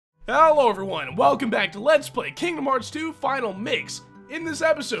Hello everyone, and welcome back to Let's Play Kingdom Hearts 2 Final Mix. In this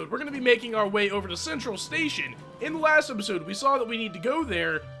episode, we're going to be making our way over to Central Station. In the last episode, we saw that we need to go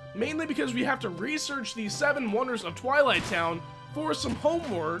there, mainly because we have to research the 7 wonders of Twilight Town for some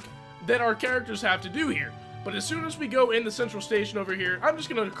homework that our characters have to do here. But as soon as we go in the Central Station over here, I'm just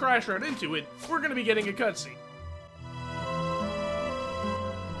going to crash right into it. We're going to be getting a cutscene.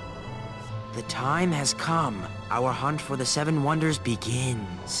 The time has come. Our hunt for the 7 wonders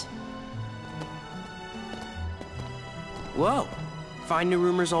begins. Whoa! Find new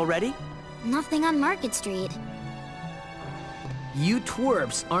rumors already? Nothing on Market Street. You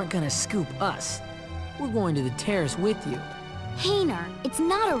twerps aren't gonna scoop us. We're going to the terrace with you. Hayner, it's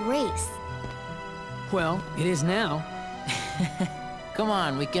not a race. Well, it is now. Come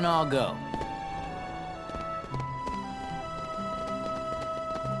on, we can all go.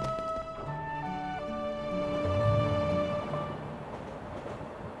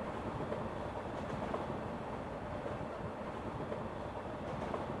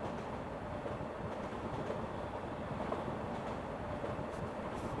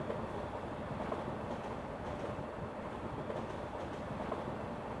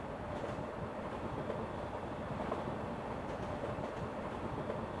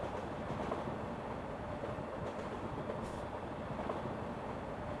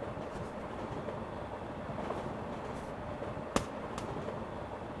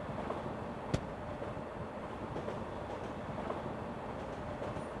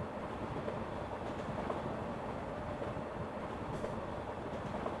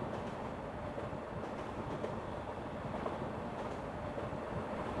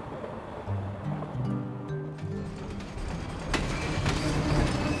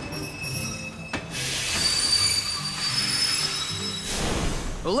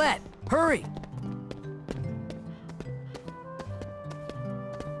 Roulette, hurry!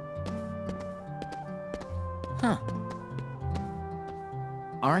 Huh.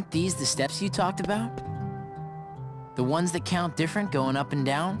 Aren't these the steps you talked about? The ones that count different going up and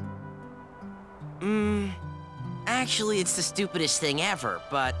down? Actually, it's the stupidest thing ever,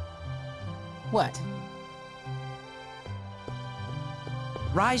 but... What?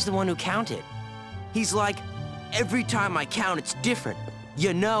 Rai's the one who counted. He's like, every time I count, it's different.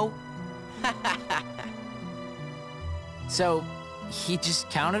 You know? So, he just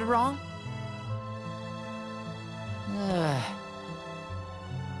counted wrong?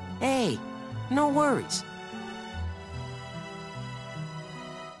 Hey, no worries.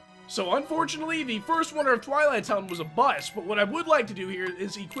 So unfortunately, the first wonder of Twilight Town was a bust, but what I would like to do here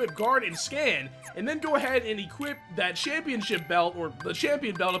is equip Guard and Scan, and then go ahead and equip that championship belt, or the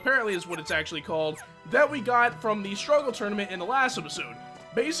champion belt apparently is what it's actually called, that we got from the struggle tournament in the last episode.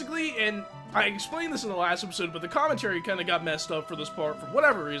 Basically, and I explained this in the last episode, but the commentary kind of got messed up for this part for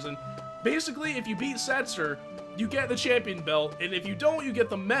whatever reason. Basically, if you beat Setzer, you get the champion belt, and if you don't, you get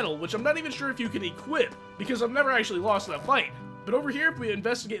the medal, which I'm not even sure if you can equip, because I've never actually lost that fight. But over here, if we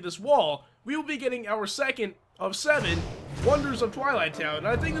investigate this wall, we will be getting our second of 7 Wonders of Twilight Town, and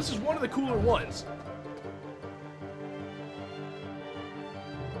I think this is one of the cooler ones.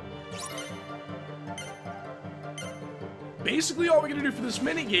 Basically, all we're going to do for this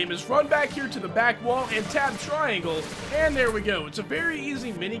minigame is run back here to the back wall and tap triangle, and there we go. It's a very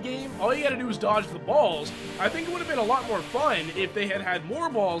easy minigame. All you got to do is dodge the balls. I think it would have been a lot more fun if they had had more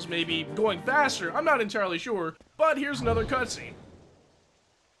balls, maybe, going faster. I'm not entirely sure, but here's another cutscene.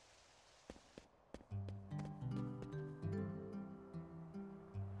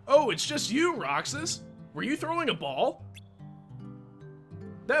 Oh, it's just you, Roxas. Were you throwing a ball?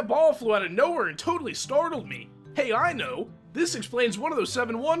 That ball flew out of nowhere and totally startled me. Hey, I know. This explains one of those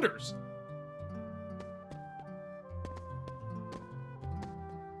 7 wonders.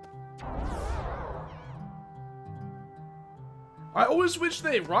 I always wish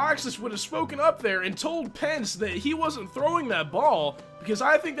that Roxas would have spoken up there and told Pence that he wasn't throwing that ball, because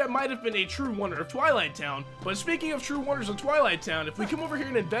I think that might have been a true wonder of Twilight Town. But speaking of true wonders of Twilight Town, if we come over here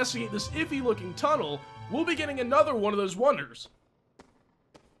and investigate this iffy-looking tunnel, we'll be getting another one of those wonders.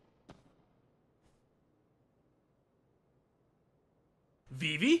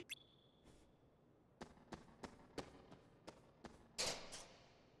 Vivi?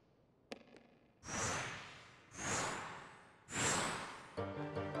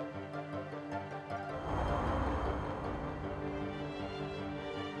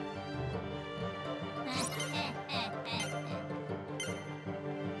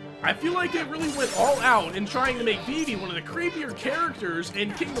 I feel like they really went all out in trying to make Vivi one of the creepier characters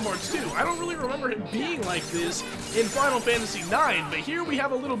in Kingdom Hearts 2. I don't really remember him being like this in Final Fantasy IX, but here we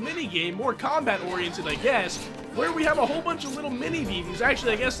have a little mini-game, more combat-oriented, I guess, where we have a whole bunch of little mini Vivis.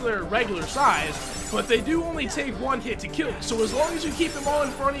 Actually, I guess they're regular size, but they do only take one hit to kill you. So as long as you keep them all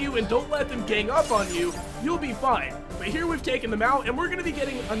in front of you and don't let them gang up on you, you'll be fine. But here we've taken them out, and we're going to be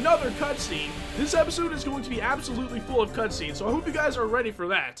getting another cutscene. This episode is going to be absolutely full of cutscenes, so I hope you guys are ready for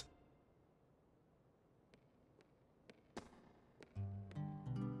that.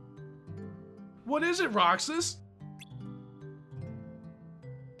 What is it, Roxas?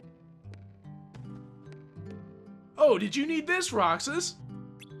 Oh, did you need this, Roxas?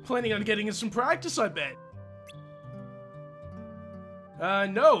 Planning on getting in some practice, I bet.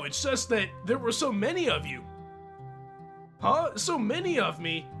 No, it's just that there were so many of you. Huh? So many of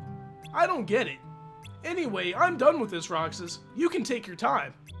me? I don't get it. Anyway, I'm done with this, Roxas. You can take your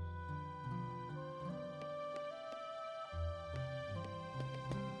time.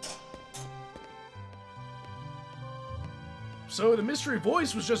 So the mystery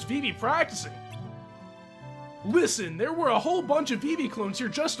voice was just Vivi practicing. Listen, there were a whole bunch of Vivi clones here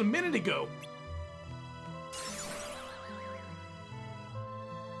just a minute ago.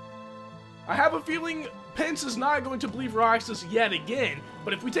 I have a feeling Pence is not going to believe Roxas yet again,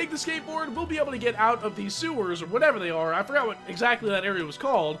 but if we take the skateboard, we'll be able to get out of these sewers, or whatever they are, I forgot what exactly that area was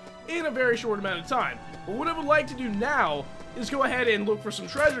called, in a very short amount of time. But what I would like to do now is go ahead and look for some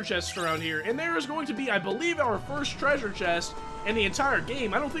treasure chests around here, and there is going to be, I believe, our first treasure chest in the entire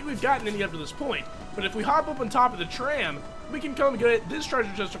game. I don't think we've gotten any up to this point, but if we hop up on top of the tram, we can come get this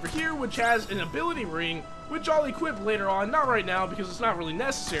treasure chest over here, which has an ability ring, which I'll equip later on, not right now because it's not really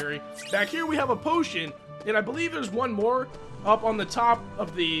necessary. Back here we have a potion, and I believe there's one more up on the top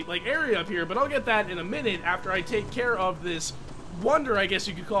of the area up here, but I'll get that in a minute after I take care of this wonder, I guess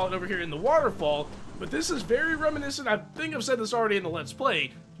you could call it, over here in the waterfall. But this is very reminiscent, I think I've said this already in the Let's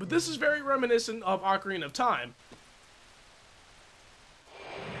Play, but this is very reminiscent of Ocarina of Time.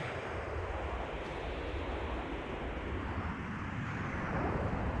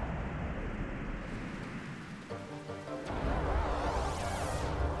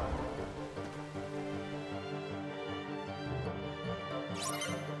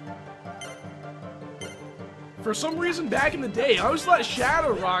 For some reason, back in the day, I always thought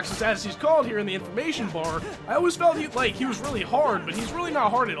Shadow Roxas, as he's called here in the information bar, I always felt he was really hard, but he's really not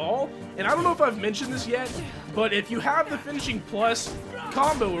hard at all. And I don't know if I've mentioned this yet, but if you have the Finishing Plus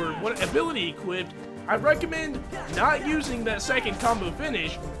combo or what ability equipped, I recommend not using that second combo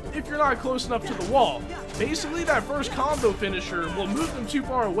finish if you're not close enough to the wall. Basically, that first combo finisher will move them too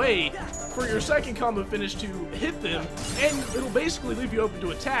far away for your second combo finish to hit them, and it'll basically leave you open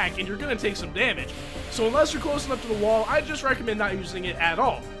to attack, and you're going to take some damage. So unless you're close enough to the wall, I just recommend not using it at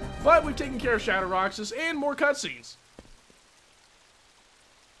all. But we've taken care of Shadow Roxas and more cutscenes.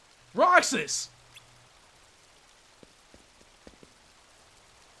 Roxas!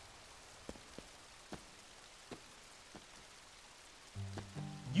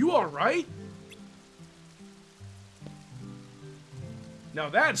 You alright? Now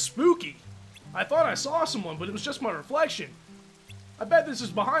that's spooky. I thought I saw someone, but it was just my reflection. I bet this is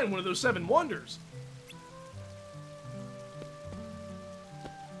behind one of those 7 wonders.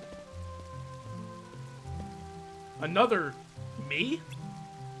 Another me?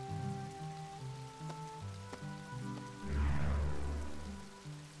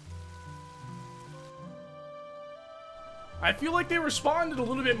 I feel like they responded a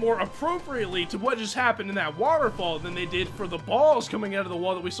little bit more appropriately to what just happened in that waterfall than they did for the balls coming out of the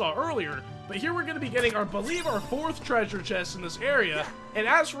wall that we saw earlier. But here we're going to be getting, I believe, our 4th treasure chest in this area. And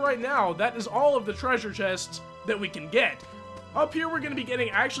as for right now, that is all of the treasure chests that we can get. Up here we're going to be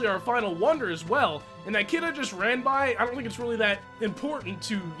getting actually our final wonder as well. And that kid I just ran by, I don't think it's really that important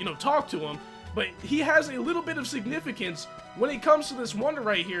to, talk to him. But he has a little bit of significance when it comes to this wonder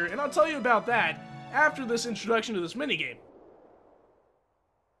right here. And I'll tell you about that after this introduction to this minigame.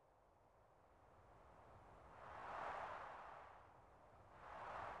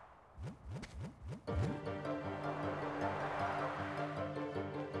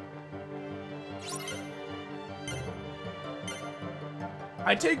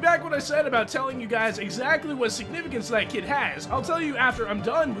 I take back what I said about telling you guys exactly what significance that kid has. I'll tell you after I'm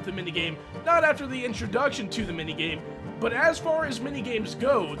done with the minigame, not after the introduction to the minigame. But as far as minigames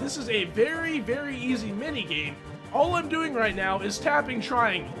go, this is a very, very easy minigame. All I'm doing right now is tapping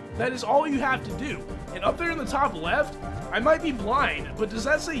triangle. That is all you have to do. And up there in the top left, I might be blind, but does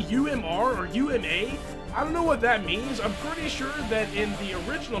that say UMR or UMA? I don't know what that means. I'm pretty sure that in the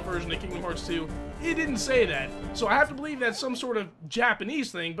original version of Kingdom Hearts 2, it didn't say that. So I have to believe that's some sort of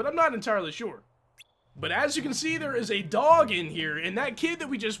Japanese thing, but I'm not entirely sure. But as you can see, there is a dog in here, and that kid that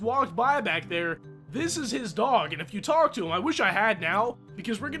we just walked by back there, This is his dog, and if you talk to him, I wish I had now,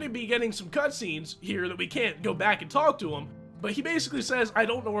 because we're going to be getting some cutscenes here that we can't go back and talk to him, but he basically says, I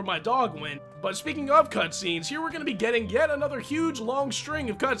don't know where my dog went. But speaking of cutscenes, here we're going to be getting yet another huge long string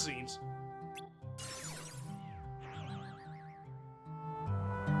of cutscenes.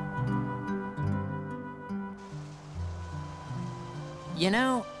 You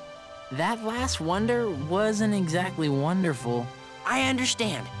know, that last wonder wasn't exactly wonderful. I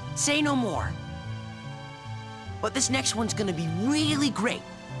understand. Say no more. But this next one's gonna be really great.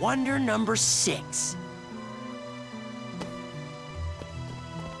 Wonder number 6.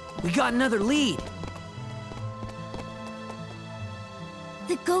 We got another lead.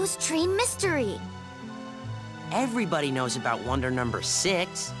 The ghost train mystery. Everybody knows about wonder number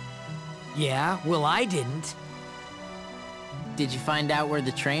 6. Yeah, well, I didn't. Did you find out where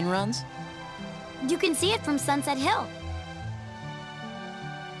the train runs? You can see it from Sunset Hill.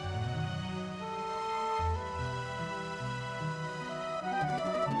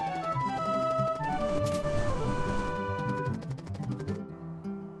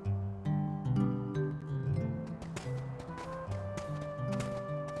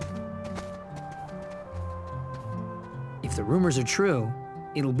 If the rumors are true,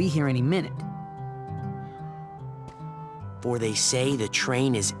 it'll be here any minute. For they say the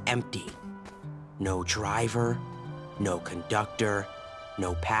train is empty. No driver, no conductor,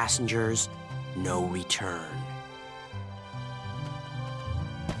 no passengers, no return.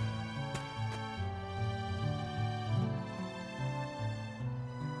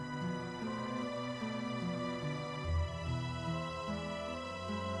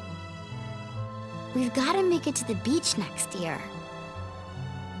 We've got to make it to the beach next year.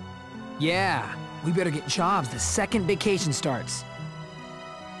 Yeah, we better get jobs the second vacation starts.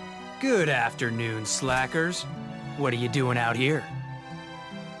 Good afternoon, slackers. What are you doing out here?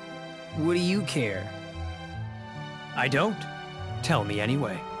 What do you care? I don't. Tell me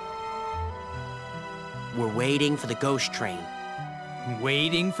anyway. We're waiting for the ghost train.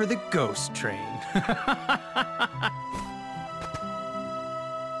 Waiting for the ghost train.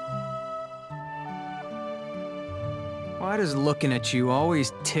 Why does looking at you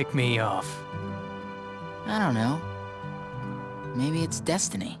always tick me off? I don't know. Maybe it's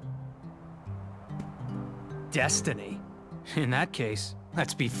destiny. Destiny? In that case,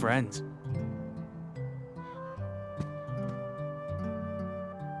 let's be friends.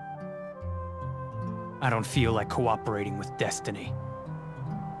 I don't feel like cooperating with destiny.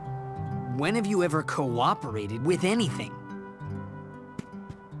 When have you ever cooperated with anything?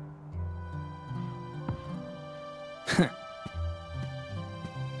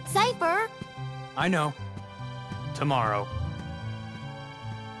 Cypher! I know. Tomorrow.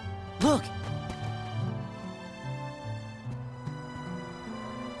 Look!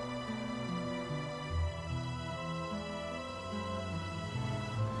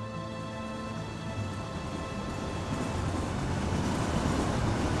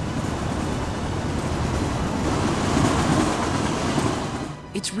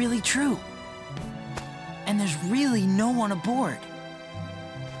 It's really true. And there's really no one aboard.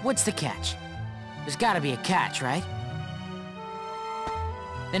 What's the catch? There's gotta be a catch, right?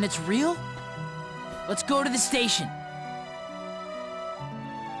 Then it's real? Let's go to the station.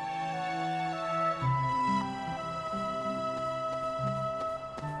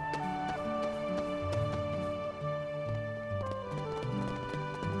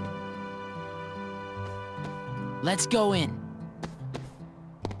 Let's go in.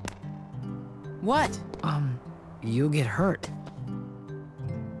 What? You'll get hurt.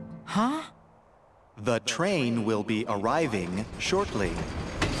 Huh? The train will be arriving shortly.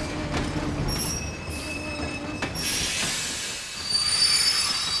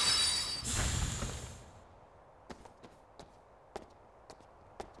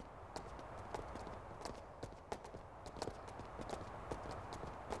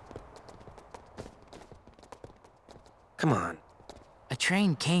 Come on, A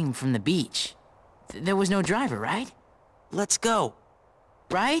train came from the beach. There was no driver, right? let's go.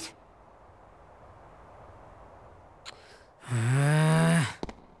 Right?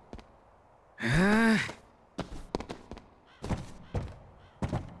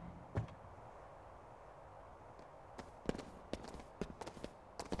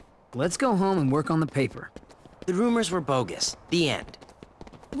 Let's go home and work on the paper. The rumors were bogus. The end.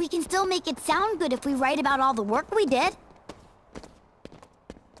 We can still make it sound good if we write about all the work we did.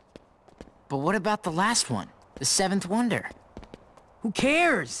 But what about the last one? The seventh wonder? Who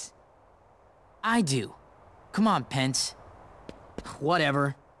cares? I do. Come on, Pence.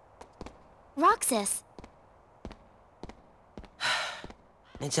 Whatever. Roxas,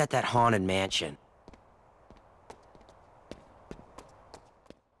 It's at that haunted mansion.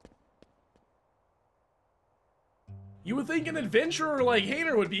 would think an adventurer like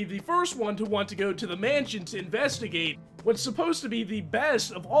Hayner would be the first one to want to go to the mansion to investigate what's supposed to be the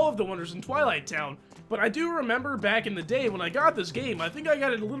best of all of the wonders in Twilight Town. But I do remember back in the day when I got this game, I think I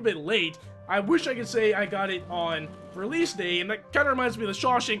got it a little bit late. I wish I could say I got it on release day, and that kind of reminds me of the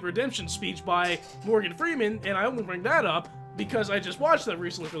Shawshank Redemption speech by Morgan Freeman, and I only bring that up because I just watched that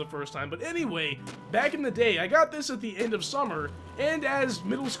recently for the first time. But anyway, back in the day, I got this at the end of summer, and as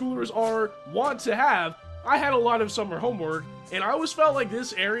middle schoolers are wont to have, I had a lot of summer homework, and I always felt like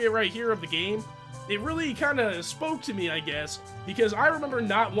this area right here of the game, it really kind of spoke to me, I guess, because I remember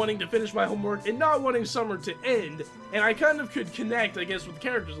not wanting to finish my homework and not wanting summer to end, and I kind of could connect, I guess, with the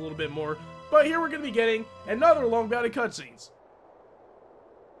characters a little bit more. But here we're going to be getting another long bout of cutscenes.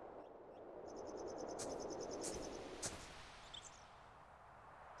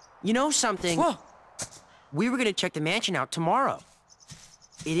 You know something? Whoa! We were gonna check the mansion out tomorrow.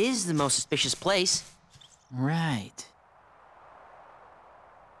 It is the most suspicious place. Right.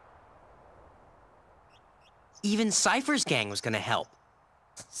 Even Cypher's gang was gonna help.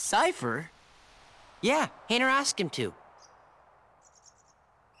 Cypher? Yeah, Hayner asked him to.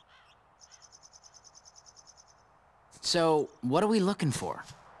 So, what are we looking for?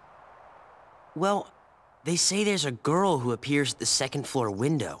 Well, they say there's a girl who appears at the second floor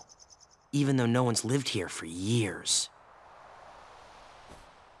window, even though no one's lived here for years.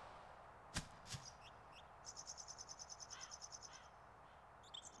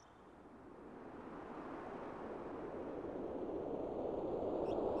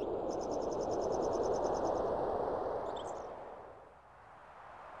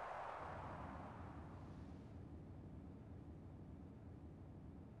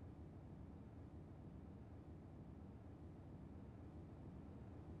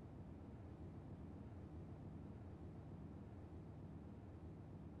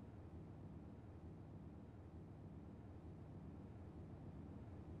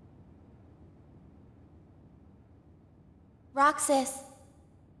 Roxas.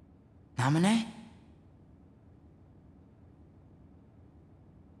 Namine?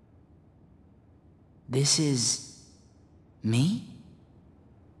 This is... me?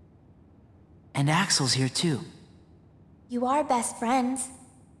 And Axel's here too. You are best friends.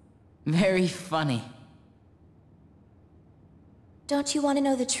 Very funny. Don't you want to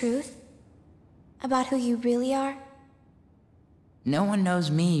know the truth? About who you really are? No one knows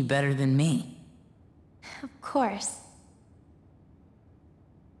me better than me. Of course.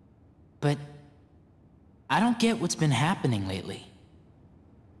 But I don't get what's been happening lately.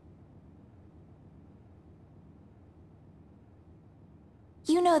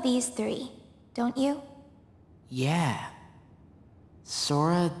 You know these three, don't you? Yeah.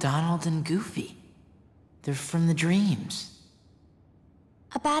 Sora, Donald, and Goofy. They're from the dreams.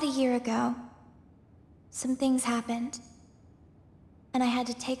 About a year ago, some things happened. And I had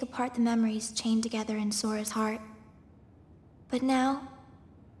to take apart the memories chained together in Sora's heart. But now,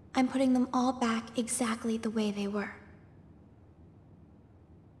 I'm putting them all back exactly the way they were.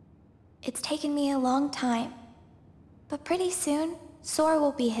 It's taken me a long time, but pretty soon, Sora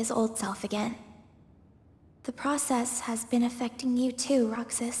will be his old self again. The process has been affecting you too,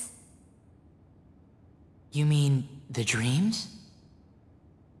 Roxas. You mean the dreams?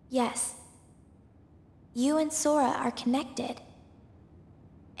 Yes. You and Sora are connected.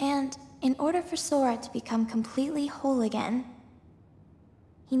 And in order for Sora to become completely whole again,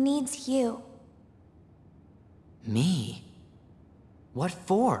 he needs you. Me? What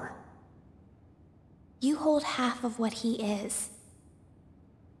for? You hold half of what he is.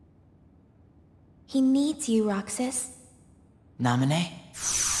 He needs you, Roxas. Namine?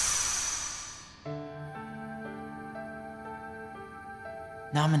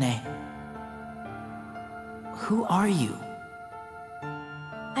 Namine. Who are you?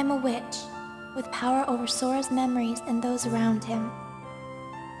 I'm a witch, with power over Sora's memories and those around him.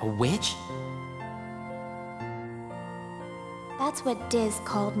 A witch? That's what Diz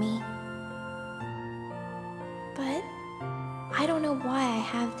called me. But I don't know why I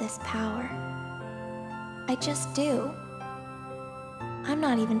have this power. I just do. I'm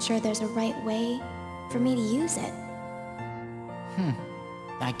not even sure there's a right way for me to use it.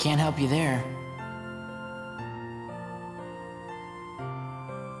 I can't help you there.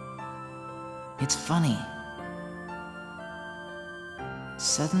 It's funny.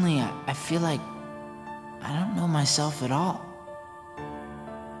 Suddenly, I feel like I don't know myself at all.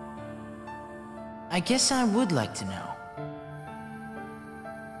 I guess I would like to know.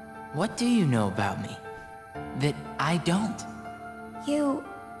 What do you know about me that I don't? You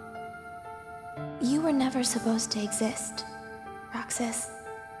were never supposed to exist, Roxas.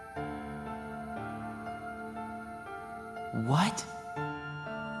 What?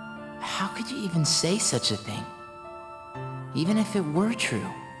 How could you even say such a thing? Even if it were true.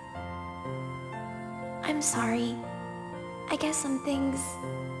 I'm sorry. I guess some things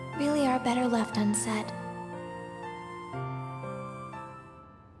really are better left unsaid.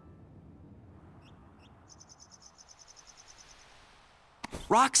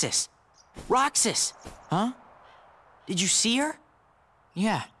 Roxas! Roxas! Huh? Did you see her?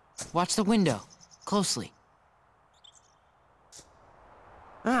 Yeah. Watch the window. Closely.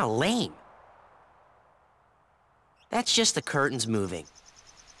 Ah, lame. That's just the curtains moving.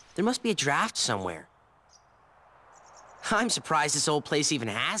 There must be a draft somewhere. I'm surprised this old place even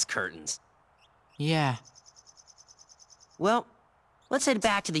has curtains. Yeah. Well, let's head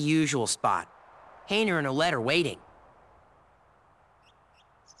back to the usual spot. Hayner and Olette are waiting.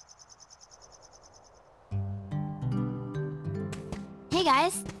 Hey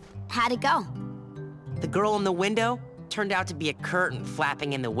guys, how'd it go? The girl in the window turned out to be a curtain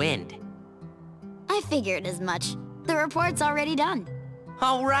flapping in the wind. I figured as much. The report's already done.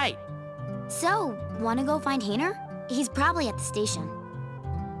 All right. So, wanna go find Hayner? He's probably at the station.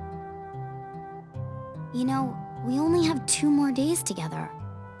 You know, we only have 2 more days together.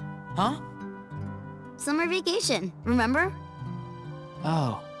 Huh? Summer vacation, remember?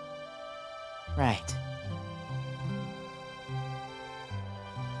 Oh. Right.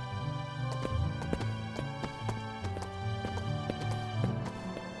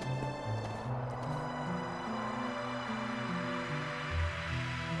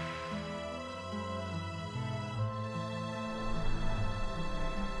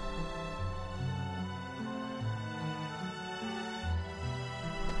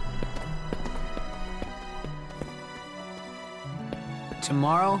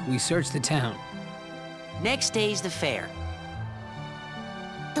 Tomorrow, we search the town. Next day's the fair.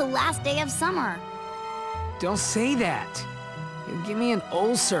 The last day of summer. Don't say that. You'll give me an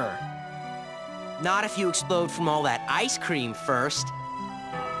ulcer. Not if you explode from all that ice cream first.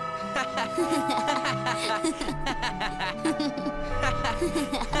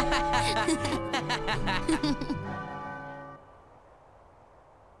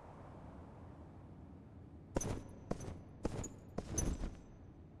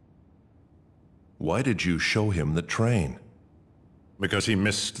 Why did you show him the train? Because he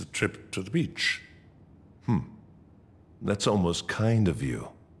missed the trip to the beach. That's almost kind of you.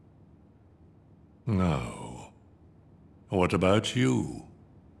 No. What about you?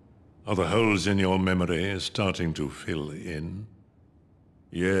 Are the holes in your memory starting to fill in?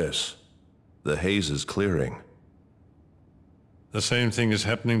 Yes. The haze is clearing. The same thing is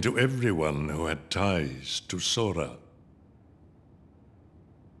happening to everyone who had ties to Sora.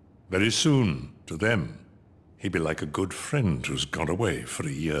 Very soon, to them, he'd be like a good friend who's gone away for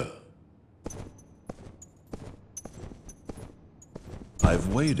a year.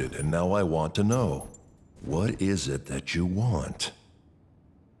 I've waited, and now I want to know. What is it that you want?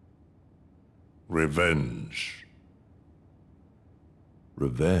 Revenge.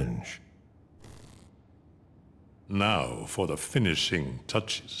 Revenge? Now for the finishing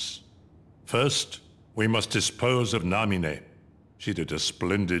touches. First, we must dispose of Namine. She did a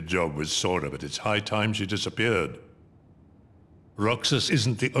splendid job with Sora, but it's high time she disappeared. Roxas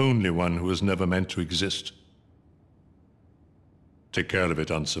isn't the only one who was never meant to exist. Take care of it,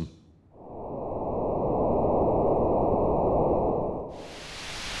 Ansem.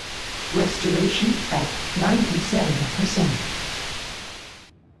 Restoration at 97%.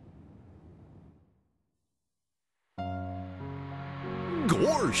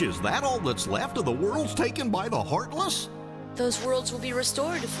 Gorge, is that all that's left of the worlds taken by the Heartless? Those worlds will be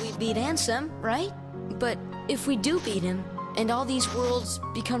restored if we beat Ansem, right? But if we do beat him, and all these worlds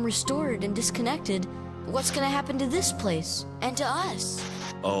become restored and disconnected, what's gonna happen to this place, and to us?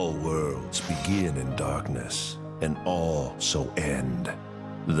 All worlds begin in darkness, and all so end.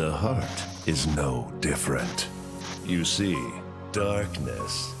 The heart is no different. You see,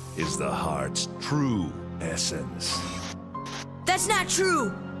 darkness is the heart's true essence. That's not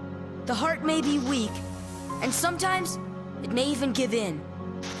true! The heart may be weak, and sometimes it may even give in.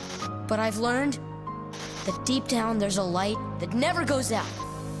 But I've learned that deep down there's a light that never goes out.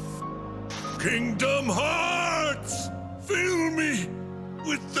 Kingdom Hearts! Fill me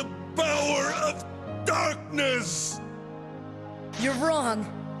with the power of darkness! You're wrong.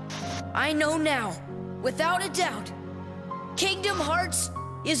 I know now, without a doubt. Kingdom Hearts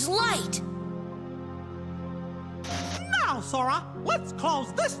is light! Now, Sora, let's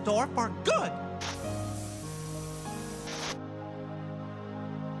close this door for good!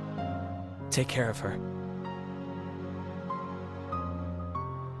 Take care of her.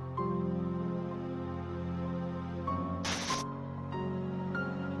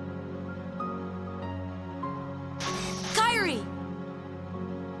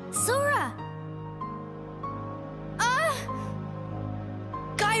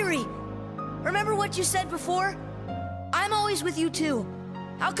 remember what you said before? I'm always with you too.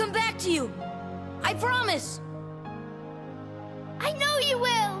 I'll come back to you. I promise. I know you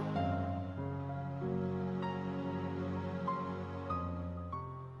will.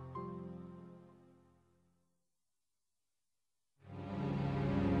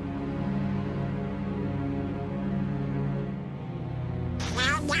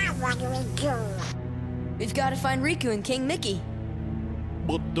 Now what do we do? We've got to find Riku and King Mickey.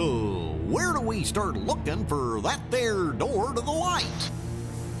 But, where do we start looking for that there door to the light?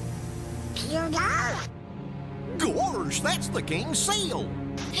 You know? Gosh, that's the king's seal!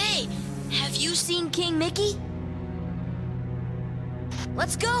 Hey, have you seen King Mickey?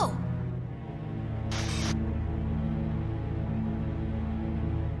 Let's go!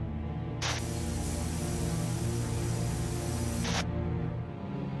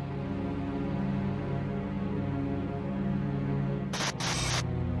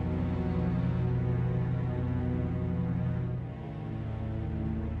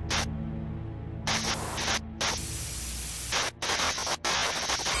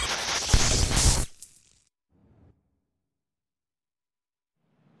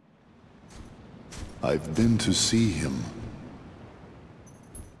 I've been to see him.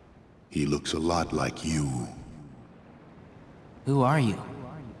 He looks a lot like you. Who are you?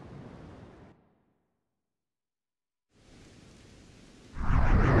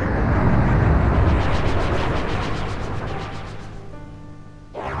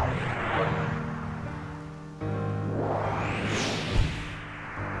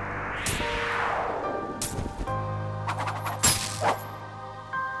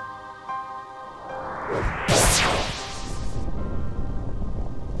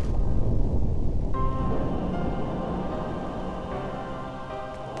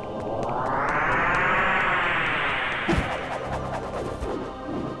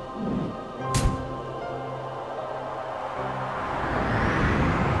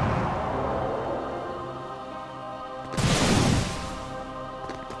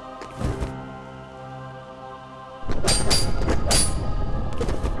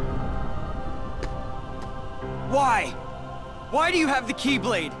 Why? Why do you have the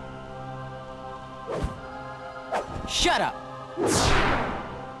Keyblade? Shut up!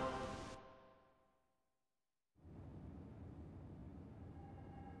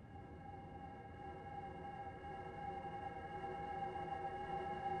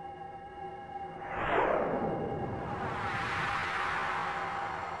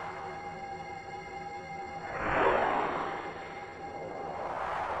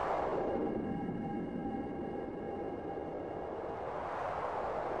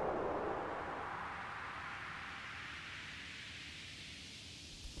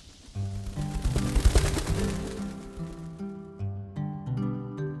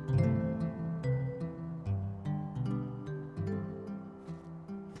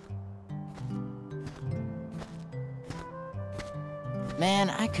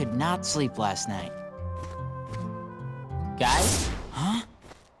 Man, I could not sleep last night. Guys? Huh?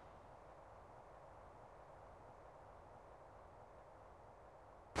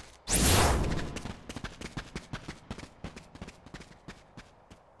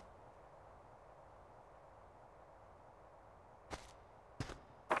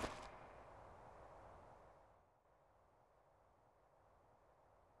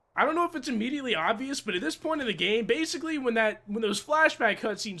 I don't know if it's immediately obvious, but at this point in the game, basically when those flashback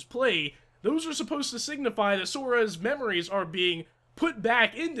cutscenes play, those are supposed to signify that Sora's memories are being put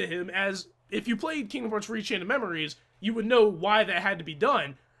back into him, as if you played Kingdom Hearts Re-Chain of Memories, you would know why that had to be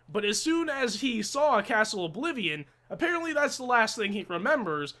done. But as soon as he saw Castle Oblivion, apparently that's the last thing he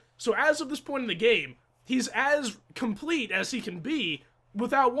remembers, so as of this point in the game, he's as complete as he can be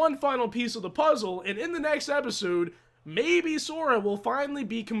without one final piece of the puzzle, and in the next episode, maybe Sora will finally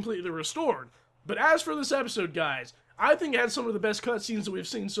be completely restored. But as for this episode, guys, I think it had some of the best cutscenes that we've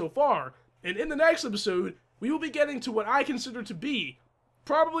seen so far, and in the next episode, we will be getting to what I consider to be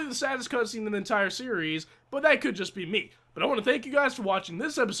probably the saddest cutscene in the entire series, but that could just be me. But I want to thank you guys for watching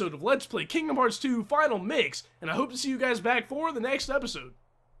this episode of Let's Play Kingdom Hearts 2 Final Mix, and I hope to see you guys back for the next episode.